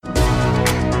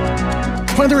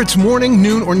Whether it's morning,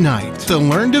 noon, or night, the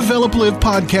Learn, Develop, Live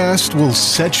podcast will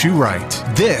set you right.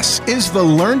 This is the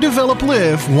Learn, Develop,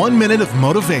 Live 1 Minute of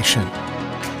Motivation.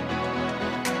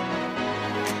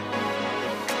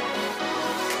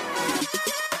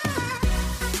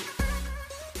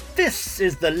 This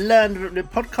is the Learn, Develop,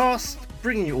 Live podcast,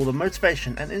 bringing you all the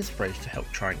motivation and inspiration to help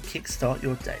try and kickstart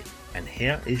your day. And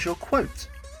here is your quote.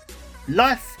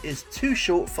 Life is too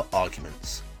short for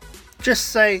arguments. Just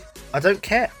say, I don't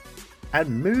care,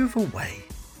 and move away.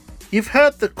 You've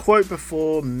heard the quote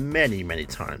before many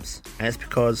times, and it's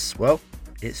because, well,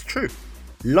 it's true.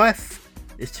 Life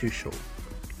is too short.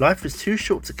 Life is too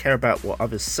short to care about what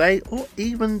others say or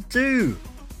even do.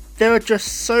 There are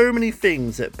just so many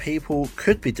things that people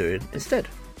could be doing instead.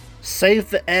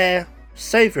 Save the air,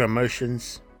 save your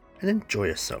emotions, and enjoy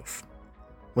yourself.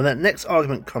 When that next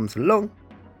argument comes along,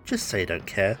 just say you don't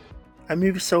care and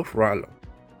move yourself right along.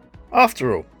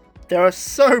 After all, there are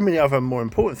so many other more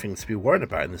important things to be worried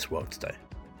about in this world today.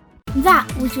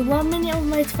 That was your 1 minute of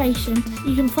motivation.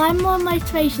 You can find more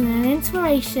motivation and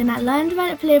inspiration at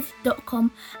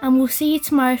learndeveloplive.com, and we'll see you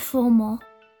tomorrow for more.